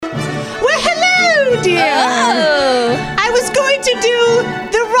dear. Oh. I was going to do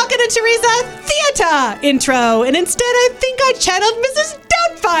the Rockin' and Teresa theater intro, and instead I think I channeled Mrs.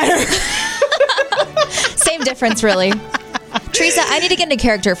 Doubtfire. Same difference, really. Teresa, I need to get into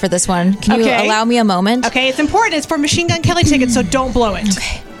character for this one. Can you Okay. allow me a moment? Okay, it's important. It's for Machine Gun Kelly tickets, so don't blow it.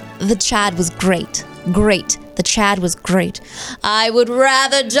 Okay. The Chad was great. Great. The Chad was great. I would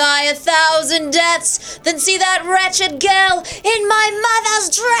rather die 1,000 deaths than see that wretched girl in my mother's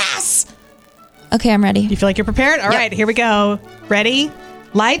dress. Okay, I'm ready. You feel like you're prepared? All right, here we go. Ready?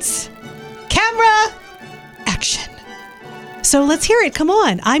 Lights, camera, action. So let's hear it. Come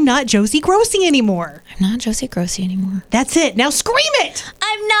on. I'm not Josie Grossi anymore. I'm not Josie Grossi anymore. That's it. Now scream it.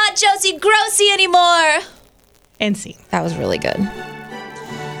 I'm not Josie Grossi anymore. And scene. That was really good.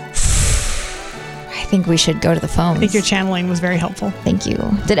 I think we should go to the phone. I think your channeling was very helpful. Thank you.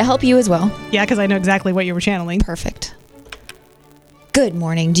 Did it help you as well? Yeah, because I know exactly what you were channeling. Perfect. Good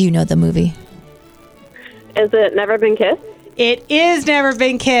morning. Do you know the movie? Is it Never Been Kissed? It is Never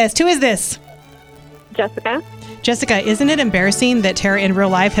Been Kissed. Who is this? Jessica? Jessica, isn't it embarrassing that Tara in real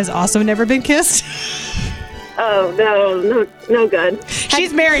life has also never been kissed? Oh, no good.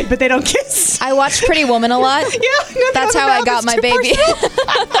 She's married, but they don't kiss. I watched Pretty Woman a lot. Yeah, nothing That's on how the I mouth got is my too baby.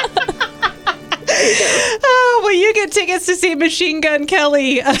 Oh, well, you get tickets to see Machine Gun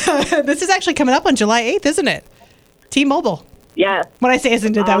Kelly. This is actually coming up on July 8th, isn't it? T-Mobile. Yes. When I say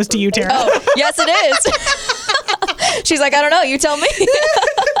isn't it, that was to you, Tara. Oh, yes, it is. She's like, I don't know. You tell me.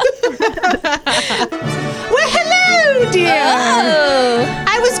 Well, hello, dear. Oh.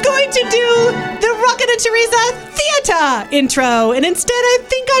 I was going to do the Rockin' and Teresa theater intro, and instead I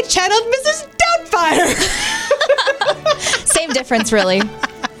think I channeled Mrs. Doubtfire. Same difference, really.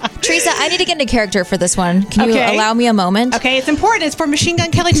 Teresa, I need to get into character for this one. Can you Okay. allow me a moment? Okay, it's important. It's for Machine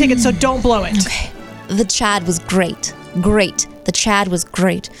Gun Kelly tickets, so don't blow it. Okay. The Chad was great. Great. The Chad was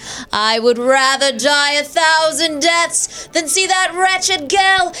great. I would rather die 1,000 deaths than see that wretched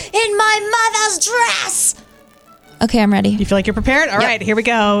girl in my mother's dress. Okay, I'm ready. You feel like you're prepared? All right, here we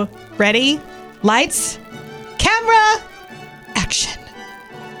go. Ready? Lights, camera, action.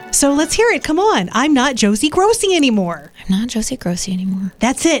 So let's hear it. Come on. I'm not Josie Grossi anymore. I'm not Josie Grossi anymore.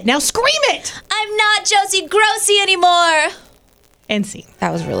 That's it. Now scream it. I'm not Josie Grossi anymore. And scene.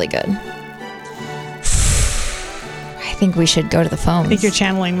 That was really good. I think we should go to the phone. I think your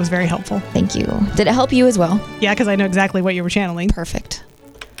channeling was very helpful. Thank you. Did it help you as well? Yeah, because I know exactly what you were channeling. Perfect.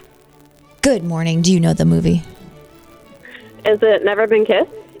 Good morning. Do you know the movie? Is it Never Been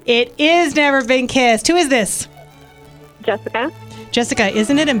Kissed? It is Never Been Kissed. Who is this? Jessica? Jessica,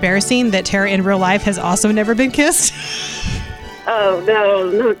 isn't it embarrassing that Tara in real life has also never been kissed?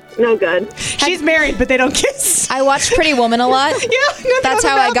 Oh, no good. She's married, but they don't kiss. I watched Pretty Woman a lot. Yeah, That's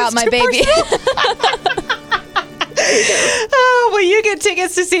how I got my baby. Oh, well, you get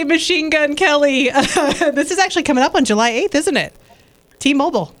tickets to see Machine Gun Kelly. This is actually coming up on July 8th, isn't it?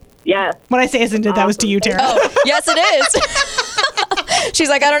 T-Mobile. Yes. When I say isn't it, that was to you, Tara. Oh, yes, it is. She's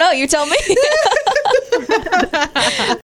like, I don't know. You tell me.